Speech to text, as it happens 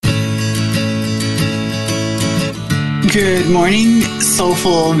Good morning,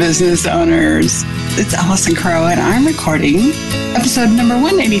 soulful business owners. It's Allison Crow, and I'm recording episode number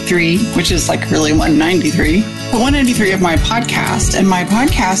 183, which is like really 193, but 183 of my podcast. And my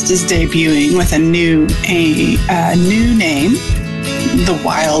podcast is debuting with a new name, The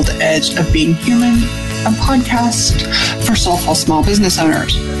Wild Edge of Being Human, a podcast for soulful small business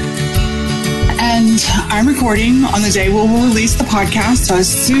owners. And I'm recording on the day we'll release the podcast. So as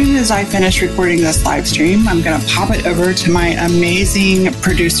soon as I finish recording this live stream, I'm going to pop it over to my amazing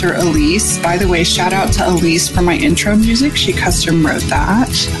producer, Elise. By the way, shout out to Elise for my intro music. She custom wrote that.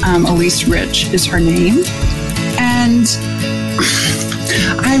 Elise Rich is her name. And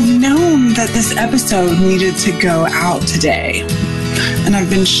I've known that this episode needed to go out today. And I've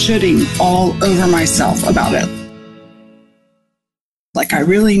been shooting all over myself about it. Like, I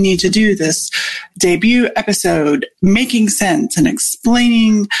really need to do this debut episode, making sense and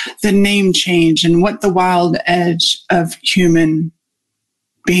explaining the name change and what the wild edge of human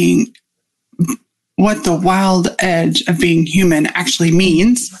being, what the wild edge of being human actually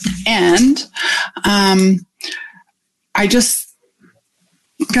means. And I just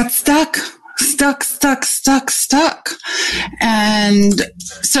got stuck. And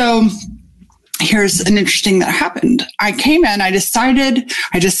so here's an interesting that happened. I came in, I decided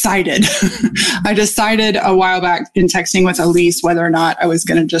a while back in texting with Elise whether or not I was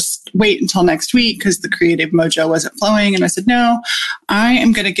going to just wait until next week because the creative mojo wasn't flowing. And I said, no, I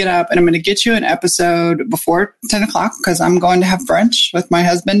am going to get up and I'm going to get you an episode before 10 o'clock because I'm going to have brunch with my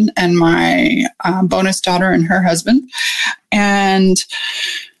husband and my bonus daughter and her husband. And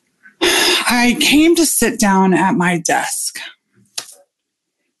I came to sit down at my desk.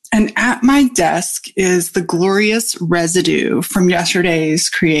 And at my desk is the glorious residue from yesterday's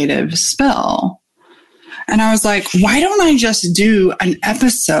creative spill. And I was like, why don't I just do an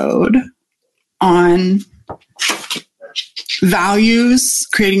episode on values,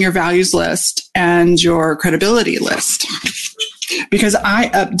 creating your values list and your credibility list? Because I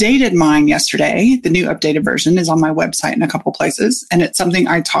updated mine yesterday. The new updated version is on my website in a couple places. And it's something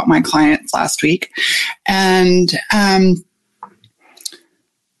I taught my clients last week. And,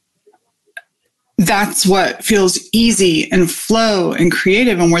 that's what feels easy and flow and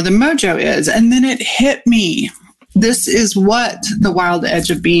creative and where the mojo is. And then it hit me. This is what the wild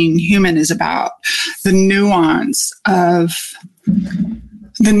edge of being human is about. The nuance of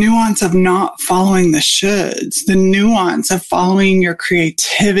not following the shoulds, the nuance of following your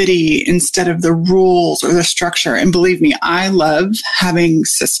creativity instead of the rules or the structure. And believe me, I love having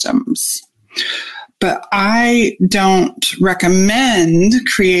systems. But I don't recommend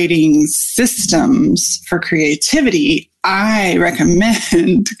creating systems for creativity. I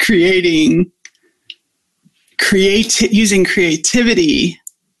recommend using creativity,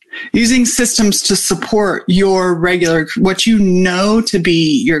 using systems to support your regular, what you know to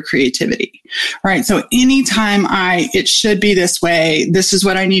be your creativity, right? So anytime it should be this way, this is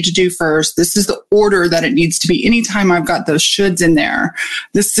what I need to do first. This is the order that it needs to be. Anytime I've got those shoulds in there,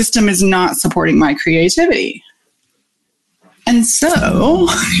 the system is not supporting my creativity. And so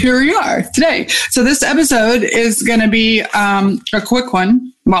here we are today. So this episode is going to be a quick one.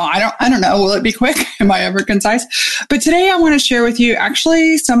 Well, I don't know. Will it be quick? Am I ever concise? But today I want to share with you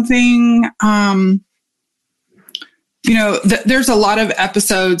actually something, there's a lot of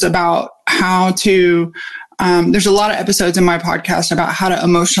episodes about how to, there's a lot of episodes in my podcast about how to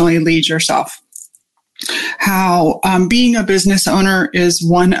emotionally lead yourself. How being a business owner is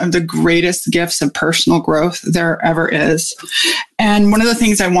one of the greatest gifts of personal growth there ever is. And one of the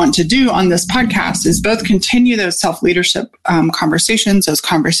things I want to do on this podcast is both continue those self-leadership conversations, those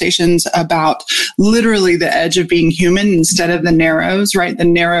conversations about literally the edge of being human instead of the narrows, right? The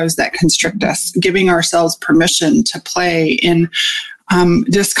narrows that constrict us, giving ourselves permission to play in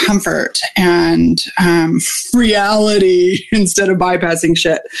discomfort and reality instead of bypassing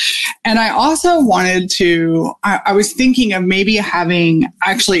shit. And I also wanted to, I was thinking of maybe having,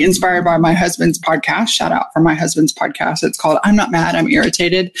 actually inspired by my husband's podcast, shout out for my husband's podcast. It's called I'm Not Mad, I'm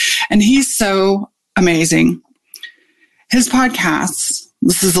Irritated. And he's so amazing. His podcasts,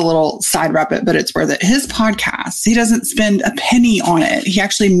 this is a little side rabbit, but it's worth it. His podcast, he doesn't spend a penny on it. He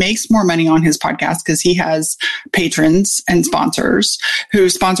actually makes more money on his podcast because he has patrons and sponsors who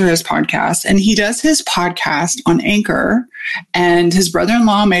sponsor his podcast. And he does his podcast on Anchor, and his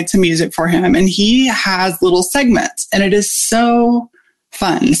brother-in-law made some music for him, and he has little segments, and it is so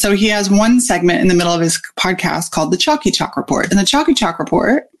fun. So he has one segment in the middle of his podcast called the Chalky Chalk Report. And the Chalky Chalk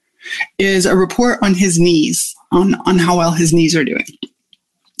Report is a report on his knees, on how well his knees are doing.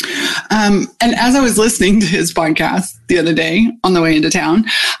 And as I was listening to his podcast the other day on the way into town,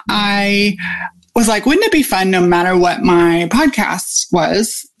 I was like, wouldn't it be fun, no matter what my podcast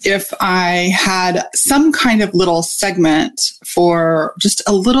was, if I had some kind of little segment for just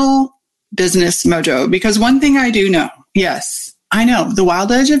a little business mojo? Because one thing I do know, yes, I know the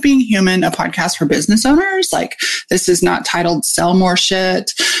wild edge of being human, a podcast for business owners. Like, this is not titled sell more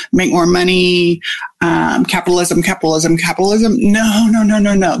shit, make more money, capitalism. No.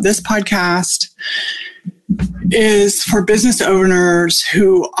 This podcast is for business owners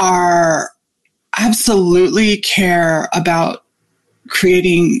who are absolutely care about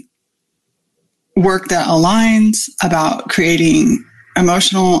creating work that aligns, about creating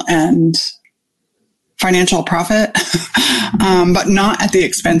emotional and financial profit, but not at the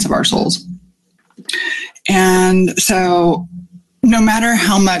expense of our souls. And so no matter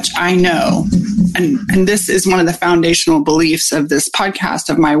how much I know, and this is one of the foundational beliefs of this podcast,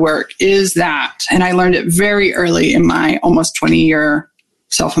 of my work, is that, and I learned it very early in my almost 20-year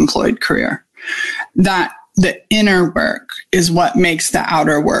self-employed career, that the inner work is what makes the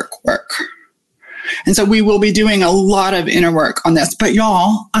outer work work. And so we will be doing a lot of inner work on this. But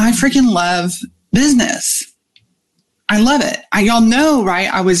y'all, I freaking love business. I love it. Y'all know, right?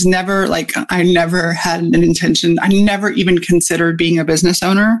 I never had an intention. I never even considered being a business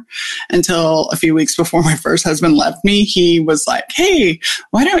owner until a few weeks before my first husband left me. He was like, hey,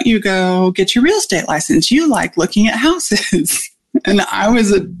 why don't you go get your real estate license? You like looking at houses. And I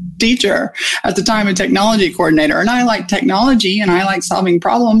was a teacher at the time, a technology coordinator, and I like technology and I like solving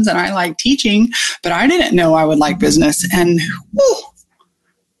problems and I like teaching, but I didn't know I would like business. And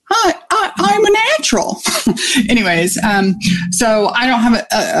I'm a natural. Anyways, so I don't have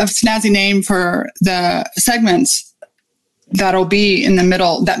a snazzy name for the segments that'll be in the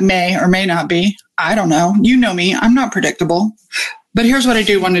middle that may or may not be. I don't know. You know me. I'm not predictable. But here's what I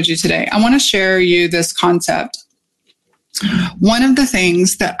do want to do today. I want to share you this concept. One of the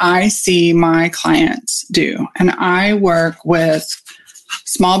things that I see my clients do, and I work with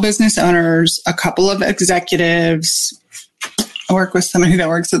small business owners, a couple of executives. I work with somebody that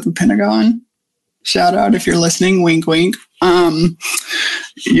works at the Pentagon. Shout out if you're listening, wink, wink. Y'all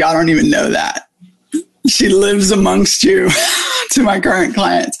don't even know that. She lives amongst you to my current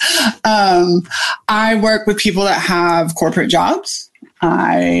clients. I work with people that have corporate jobs.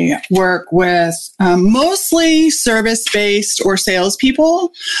 I work with mostly service-based or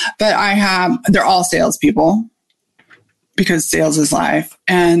salespeople, but they're all salespeople because sales is life.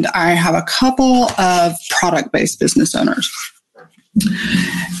 And I have a couple of product-based business owners.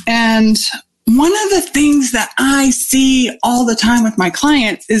 And one of the things that I see all the time with my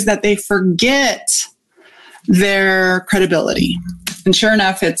clients is that they forget their credibility. And sure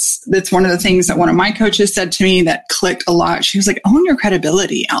enough, it's one of the things that one of my coaches said to me that clicked a lot. She was like, own your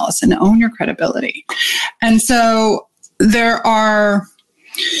credibility, Allison, own your credibility. And so there are,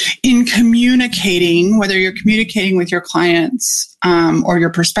 in communicating, whether you're communicating with your clients or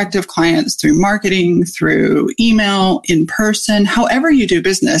your prospective clients through marketing, through email, in person, however you do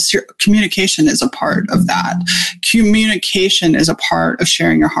business, your communication is a part of that. Communication is a part of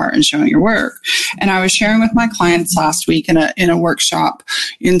sharing your heart and showing your work. And I was sharing with my clients last week in a workshop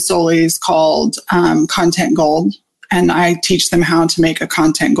in Solis called Content Gold. And I teach them how to make a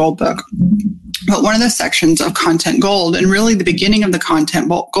content gold book. But one of the sections of Content Gold, and really the beginning of the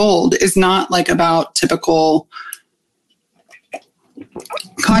Content Gold, is not like about typical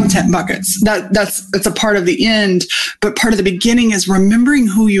content buckets. That's a part of the end, but part of the beginning is remembering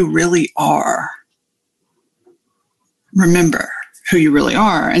who you really are. Remember who you really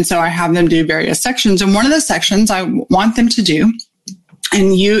are. And so I have them do various sections. And one of the sections I want them to do,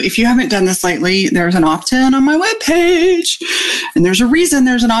 and if you haven't done this lately, there's an opt-in on my webpage. And there's a reason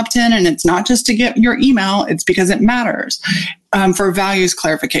there's an opt-in, and it's not just to get your email, it's because it matters for values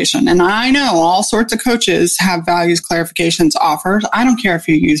clarification. And I know all sorts of coaches have values clarifications offered. I don't care if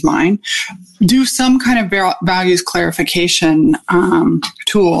you use mine. Do some kind of values clarification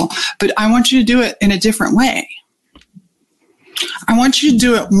tool, but I want you to do it in a different way. I want you to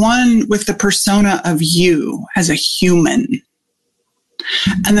do it, one, with the persona of you as a human.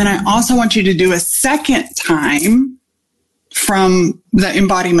 And then I also want you to do a second time from the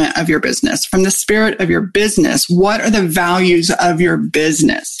embodiment of your business, from the spirit of your business. What are the values of your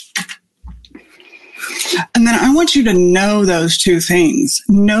business? And then I want you to know those two things,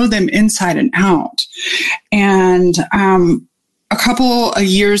 know them inside and out. And a couple of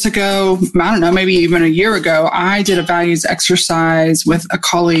years ago, I don't know, maybe even a year ago, I did a values exercise with a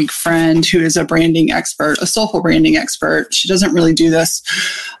colleague friend who is a branding expert, a soulful branding expert. She doesn't really do this.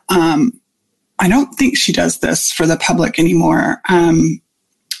 I don't think she does this for the public anymore.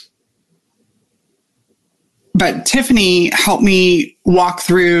 But Tiffany helped me walk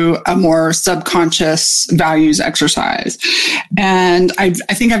through a more subconscious values exercise. And I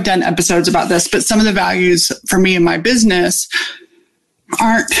think I've done episodes about this, but some of the values for me in my business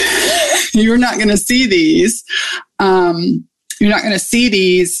you're not going to see these. You're not going to see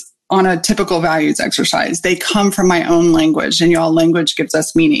these on a typical values exercise. They come from my own language, and y'all, language gives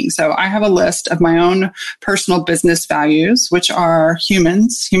us meaning. So I have a list of my own personal business values, which are human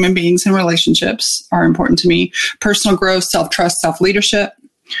beings and relationships are important to me. Personal growth, self-trust, self-leadership,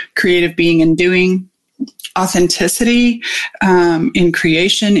 creative being and doing, authenticity in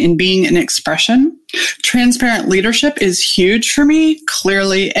creation, in being and expression. Transparent leadership is huge for me.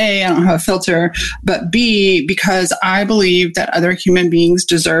 Clearly, A, I don't have a filter, but B, because I believe that other human beings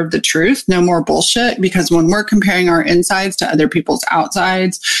deserve the truth. No more bullshit, because when we're comparing our insides to other people's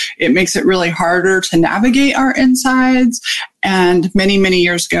outsides, it makes it really harder to navigate our insides. And many, many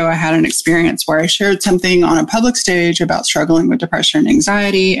years ago, I had an experience where I shared something on a public stage about struggling with depression and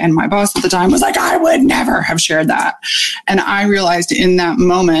anxiety. And my boss at the time was like, I would never have shared that. And I realized in that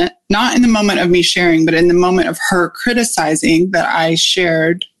moment, not in the moment of me sharing, but in the moment of her criticizing that I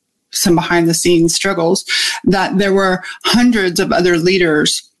shared some behind the scenes struggles, that there were hundreds of other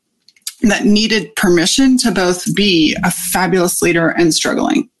leaders that needed permission to both be a fabulous leader and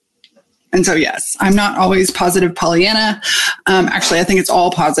struggling. And so, yes, I'm not always positive Pollyanna. Actually, I think it's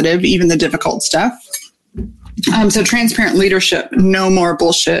all positive, even the difficult stuff. So transparent leadership, no more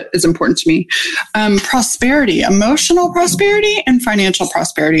bullshit is important to me. Prosperity, emotional prosperity and financial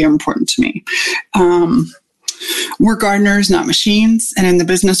prosperity are important to me. We're gardeners, not machines. And in the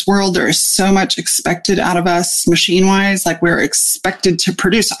business world, there is so much expected out of us machine-wise, like we're expected to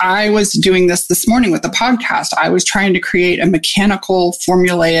produce. I was doing this morning with the podcast. I was trying to create a mechanical,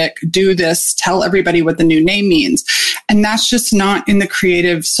 formulaic, do this, tell everybody what the new name means. And that's just not in the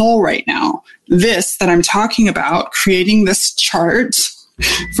creative soul right now. This that I'm talking about, creating this chart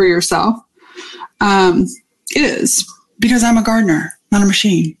for yourself, is because I'm a gardener, not a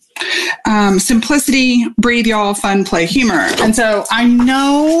machine. Simplicity, breathe, y'all, fun, play, humor. And so I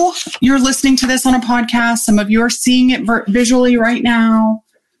know you're listening to this on a podcast. Some of you are seeing it visually right now.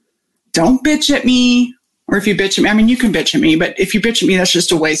 Don't bitch at me. Or if you bitch at me, I mean, you can bitch at me, but if you bitch at me, that's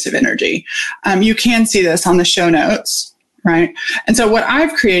just a waste of energy. You can see this on the show notes. Right. And so what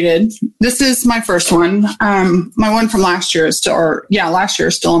I've created, this is my first one. My one from last year is still, last year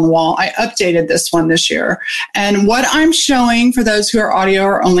is still on the wall. I updated this one this year. And what I'm showing for those who are audio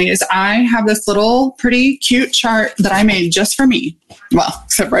or only is I have this little pretty cute chart that I made just for me. Well,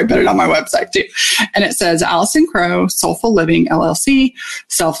 except for I put it on my website too. And it says Allison Crow, Soulful Living, LLC,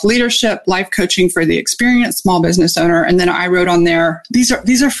 self-leadership, life coaching for the experienced small business owner. And then I wrote on there, these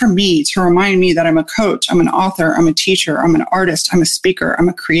are for me to remind me that I'm a coach, I'm an author, I'm a teacher, I'm an artist, I'm a speaker, I'm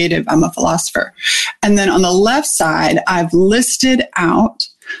a creative, I'm a philosopher. And then on the left side, I've listed out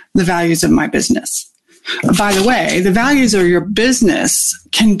the values of my business. By the way, the values of your business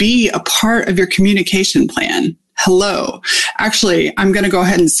can be a part of your communication plan. Hello. Actually, I'm going to go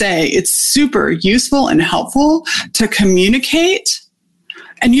ahead and say it's super useful and helpful to communicate.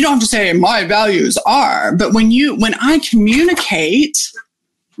 And you don't have to say my values are, but when I communicate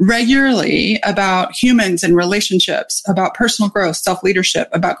regularly about humans and relationships, about personal growth, self-leadership,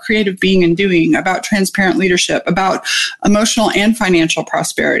 about creative being and doing, about transparent leadership, about emotional and financial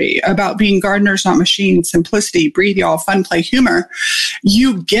prosperity, about being gardeners, not machines, simplicity, breathe, y'all, fun, play, humor,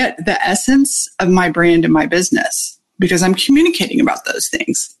 you get the essence of my brand and my business because I'm communicating about those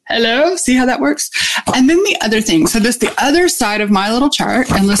things. Hello? See how that works? And then the other thing, so this the other side of my little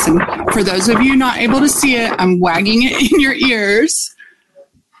chart, and listen, for those of you not able to see it, I'm wagging it in your ears.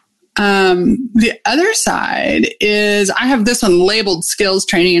 The other side is I have this one labeled skills,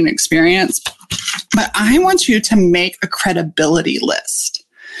 training, and experience, but I want you to make a credibility list.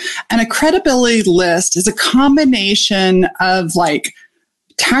 And a credibility list is a combination of like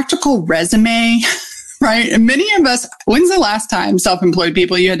tactical resume, right? And many of us, when's the last time self-employed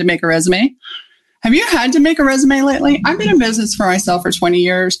people you had to make a resume? Have you had to make a resume lately? I've been in business for myself for 20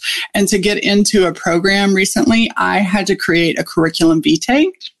 years. And to get into a program recently, I had to create a curriculum vitae.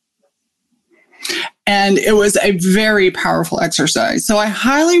 And it was a very powerful exercise. So I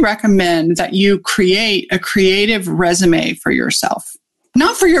highly recommend that you create a creative resume for yourself,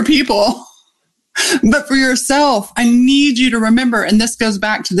 not for your people, but for yourself. I need you to remember, and this goes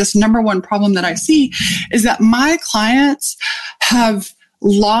back to this number one problem that I see, is that my clients have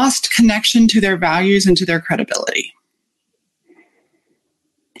lost connection to their values and to their credibility.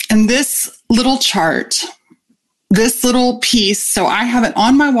 And this little chart, this little piece, so I have it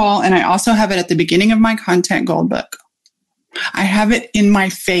on my wall and I also have it at the beginning of my content gold book. I have it in my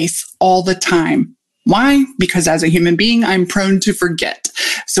face all the time. Why? Because as a human being, I'm prone to forget.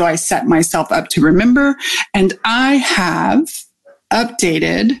 So I set myself up to remember, and I have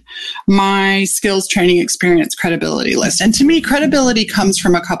updated my skills, training, experience, credibility list. And to me, credibility comes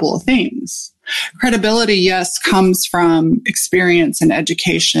from a couple of things. Credibility, yes, comes from experience and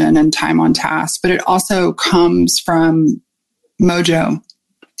education and time on task, but it also comes from mojo,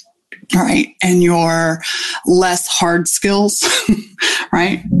 right? And your less hard skills,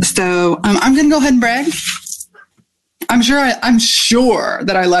 right? So I'm going to go ahead and brag. I'm sure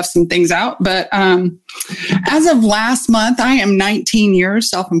that I left some things out, but as of last month, I am 19 years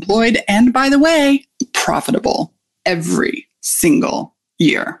self-employed, and by the way, profitable every single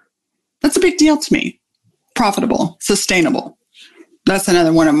year. That's a big deal to me. Profitable, sustainable. That's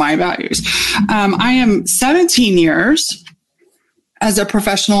another one of my values. I am 17 years as a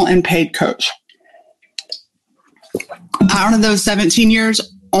professional and paid coach. Out of those 17 years,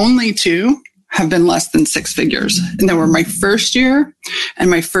 only 2 have been less than 6 figures. And they were my first year and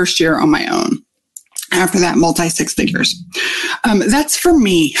my first year on my own. After that, multi-6 figures. That's for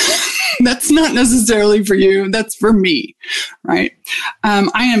me. That's not necessarily for you. That's for me, right?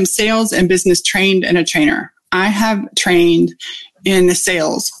 I am sales and business trained and a trainer. I have trained in the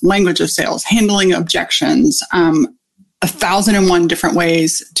sales, language of sales, handling objections, 1,001 different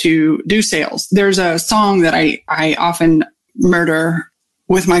ways to do sales. There's a song that I often murder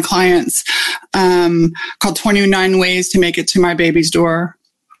with my clients called 29 Ways to Make It to My Baby's Door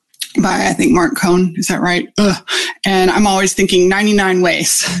by, I think, Mark Cohn. Is that right? Ugh. And I'm always thinking 99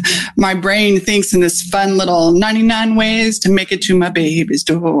 ways. My brain thinks in this fun little 99 ways to make it to my baby's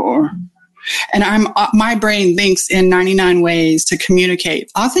door. And my brain thinks in 99 ways to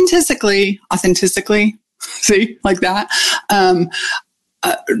communicate authentically, see, like that,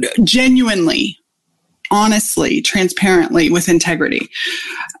 genuinely, honestly, transparently, with integrity.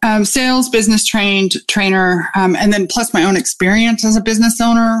 Sales, business trainer, and then plus my own experience as a business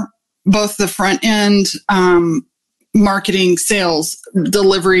owner, both the front end, marketing, sales,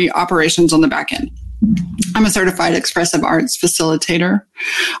 delivery, operations on the back end. I'm a certified expressive arts facilitator.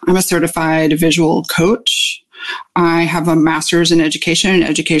 I'm a certified visual coach. I have a master's in education and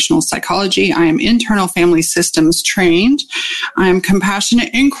educational psychology. I am internal family systems trained. I am compassionate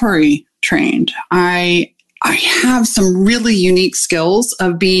inquiry trained. I have some really unique skills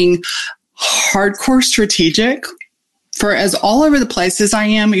of being hardcore strategic. For as all over the place as I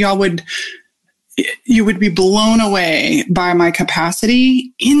am, you would be blown away by my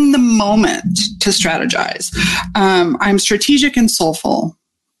capacity in the moment to strategize. I'm strategic and soulful.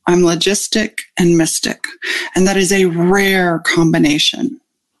 I'm logistic and mystic. And that is a rare combination.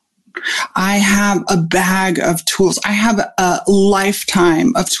 I have a bag of tools. I have a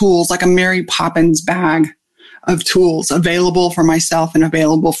lifetime of tools, like a Mary Poppins bag of tools available for myself and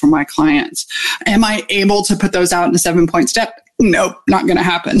available for my clients. Am I able to put those out in a 7-point step? Nope, not going to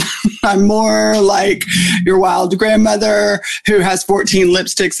happen. I'm more like your wild grandmother who has 14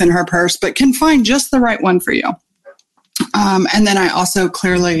 lipsticks in her purse, but can find just the right one for you. And then I also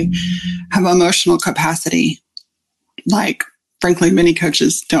clearly have emotional capacity, like, frankly, many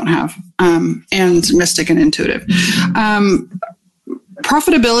coaches don't have, and mystic and intuitive.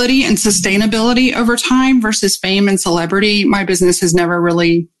 Profitability and sustainability over time versus fame and celebrity. My business has never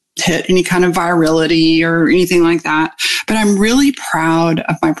really hit any kind of virality or anything like that. But I'm really proud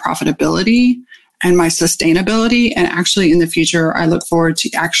of my profitability and my sustainability. And actually, in the future, I look forward to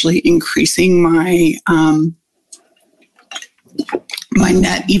actually increasing my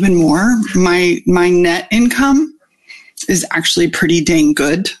net even more. My net income is actually pretty dang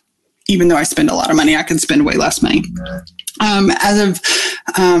good. Even though I spend a lot of money, I can spend way less money.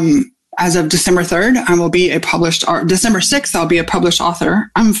 As of December 3rd, I will be December 6th, I'll be a published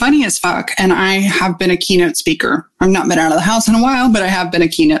author. I'm funny as fuck, and I have been a keynote speaker. I've not been out of the house in a while, but I have been a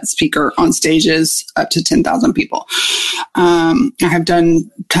keynote speaker on stages up to 10,000 people. I have done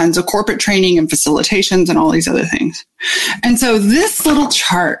tons of corporate training and facilitations and all these other things. And so this little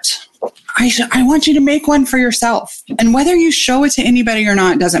chart, I want you to make one for yourself. And whether you show it to anybody or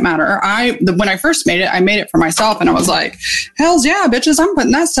not, doesn't matter. When I first made it, I made it for myself, and I was like, hells yeah, bitches, I'm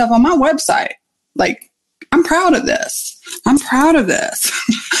putting that stuff on my website. Like, I'm proud of this. I'm proud of this.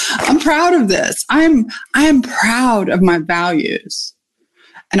 I'm proud of this. I am proud of my values,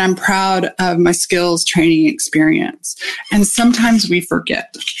 and I'm proud of my skills, training, experience. And sometimes we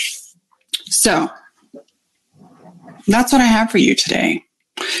forget. So that's what I have for you today.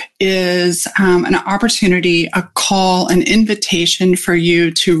 Is an opportunity, a call, an invitation for you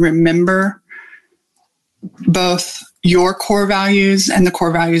to remember both your core values and the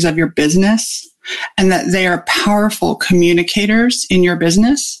core values of your business, and that they are powerful communicators in your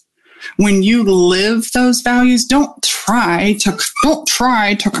business, When you live those values, don't try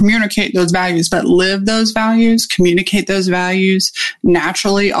to communicate those values, but live those values, communicate those values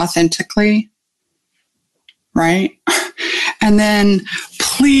naturally, authentically, right? And then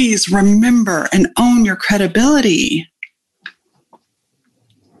please remember and own your credibility.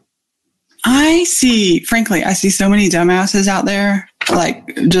 I see so many dumbasses out there,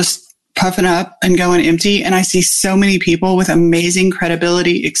 like just puffing up and going empty. And I see so many people with amazing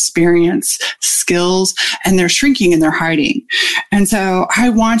credibility, experience, skills, and they're shrinking and they're hiding. And so I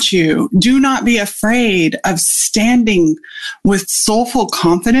want you, do not be afraid of standing with soulful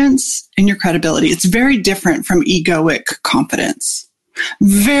confidence in your credibility. It's very different from egoic confidence.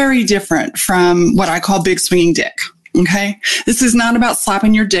 Very different from what I call big swinging dick. Okay. This is not about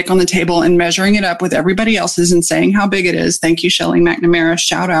slapping your dick on the table and measuring it up with everybody else's and saying how big it is. Thank you, Shelly McNamara.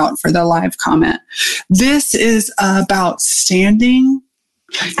 Shout out for the live comment. This is about standing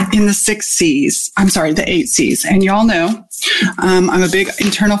in the the 8 C's. And y'all know, I'm a big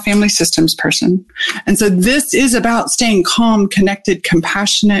internal family systems person. And so this is about staying calm, connected,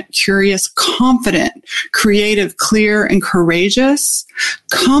 compassionate, curious, confident, creative, clear, and courageous.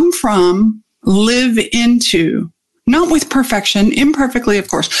 Come from, live into, not with perfection, imperfectly, of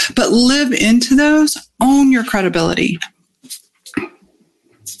course, but live into those, own your credibility.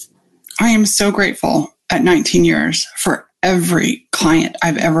 I am so grateful at 19 years for every client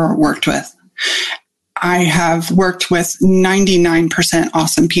I've ever worked with. I have worked with 99%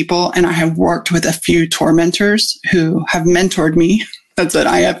 awesome people, and I have worked with a few tormentors who have mentored me. That's an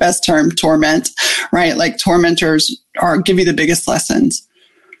IFS term, torment, right? Like tormentors give you the biggest lessons.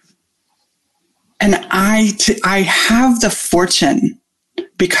 And I have the fortune,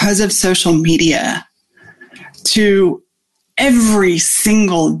 because of social media, to every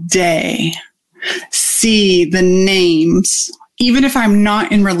single day see the names, even if I'm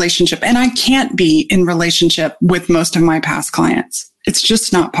not in relationship, and I can't be in relationship with most of my past clients. It's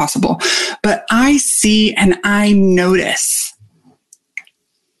just not possible. But I see and I notice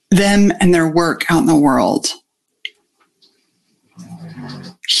them and their work out in the world.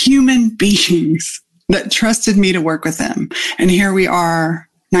 Human beings that trusted me to work with them. And here we are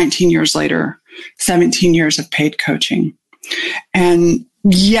 19 years later, 17 years of paid coaching. And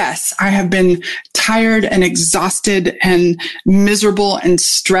yes, I have been tired and exhausted and miserable and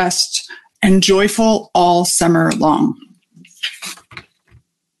stressed and joyful all summer long.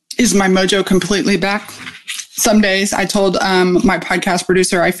 Is my mojo completely back? Some days I told my podcast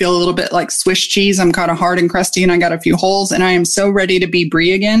producer, I feel a little bit like Swiss cheese. I'm kind of hard and crusty and I got a few holes and I am so ready to be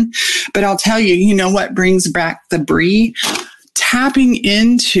Brie again. But I'll tell you, you know what brings back the Brie? Tapping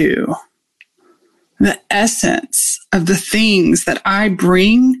into the essence of the things that I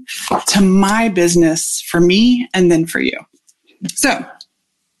bring to my business for me and then for you. So,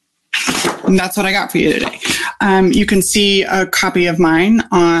 and that's what I got for you today. You can see a copy of mine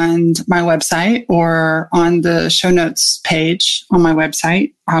on my website or on the show notes page on my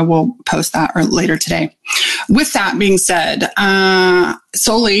website. I will post that later today. With that being said,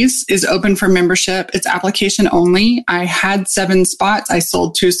 Solis is open for membership. It's application only. I had 7 spots. I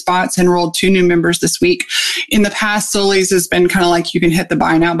sold 2 spots, enrolled 2 new members this week. In the past, Solis has been kind of like you can hit the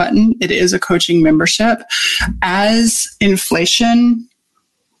buy now button. It is a coaching membership. As inflation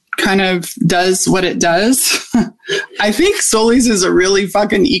kind of does what it does, I think Solis is a really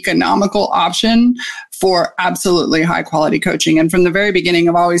fucking economical option for absolutely high quality coaching. And from the very beginning,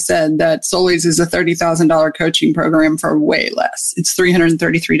 I've always said that Solis is a $30,000 coaching program for way less. It's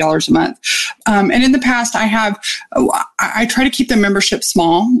 $333 a month. And in the past, I try to keep the membership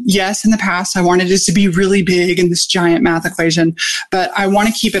small. Yes, in the past, I wanted it to be really big in this giant math equation, but I want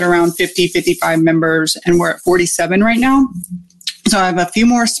to keep it around 50, 55 members. And we're at 47 right now. So I have a few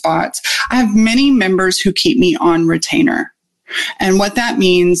more spots. I have many members who keep me on retainer. And what that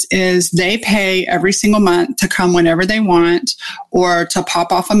means is they pay every single month to come whenever they want or to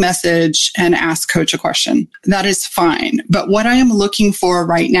pop off a message and ask Coach a question. That is fine. But what I am looking for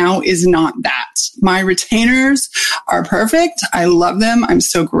right now is not that. My retainers are perfect. I love them. I'm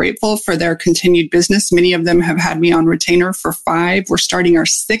so grateful for their continued business. Many of them have had me on retainer for 5. We're starting our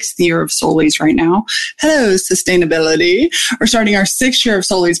 6th year of Solis right now. Hello, sustainability. We're starting our 6th year of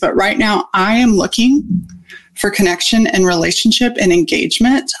Solis. But right now I am looking for connection and relationship and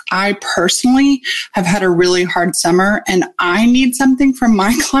engagement. I personally have had a really hard summer and I need something from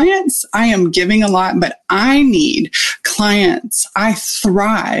my clients. I am giving a lot, but I need clients. I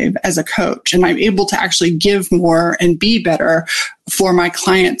thrive as a coach and I'm able to actually give more and be better for my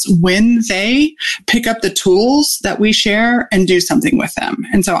clients when they pick up the tools that we share and do something with them.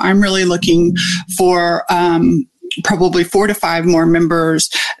 And so I'm really looking for, probably 4 to 5 more members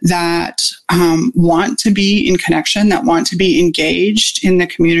that want to be in connection, that want to be engaged in the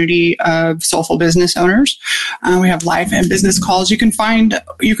community of soulful business owners. We have live and business calls. You can find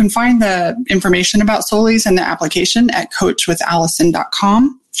the information about Soulies and the application at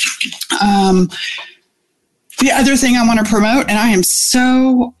coachwithallison.com. The other thing I want to promote, and I am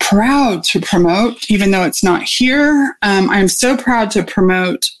so proud to promote, even though it's not here, I'm so proud to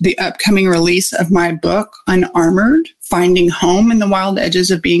promote the upcoming release of my book, Unarmored, Finding Home in the Wild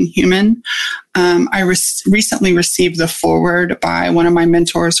Edges of Being Human. I recently received the foreword by one of my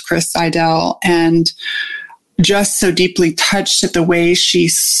mentors, Chris Seidel, and just so deeply touched at the way she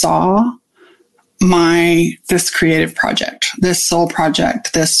saw this creative project, this soul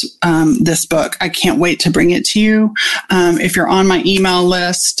project, this book. I can't wait to bring it to you. If you're on my email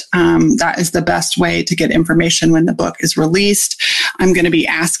list, that is the best way to get information when the book is released. I'm going to be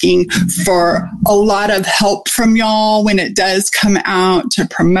asking for a lot of help from y'all when it does come out, to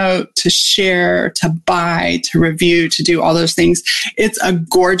promote, to share, to buy, to review, to do all those things. It's a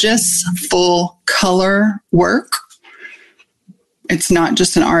gorgeous, full color work. It's not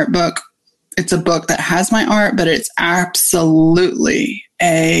just an art book. It's a book that has my art, but it's absolutely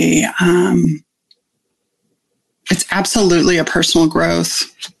a personal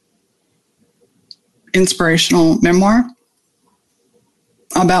growth, inspirational memoir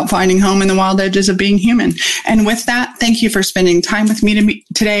about finding home in the wild edges of being human. And with that, thank you for spending time with me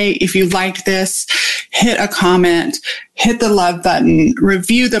today. If you liked this, hit a comment, hit the love button,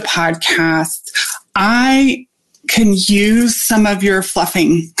 review the podcast. I can use some of your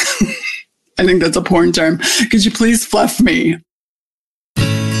fluffing. I think that's a porn term. Could you please fluff me?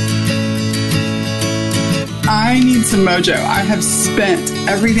 I need some mojo. I have spent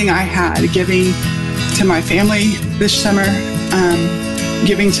everything I had giving to my family this summer,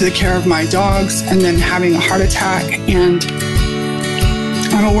 giving to the care of my dogs, and then having a heart attack. And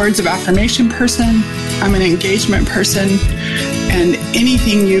I'm a words of affirmation person. I'm an engagement person. And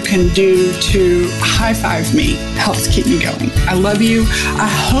anything you can do to high five me helps keep me going. I love you. I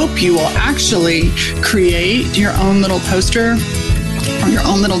hope you will actually create your own little poster or your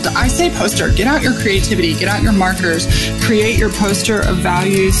own little, I say poster, get out your creativity, get out your markers, create your poster of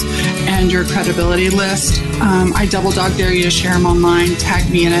values and your credibility list. I double dog dare you to share them online,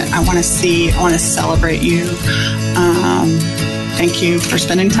 tag me in it. I want to celebrate you. Thank you for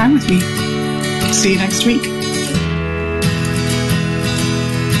spending time with me. See you next week.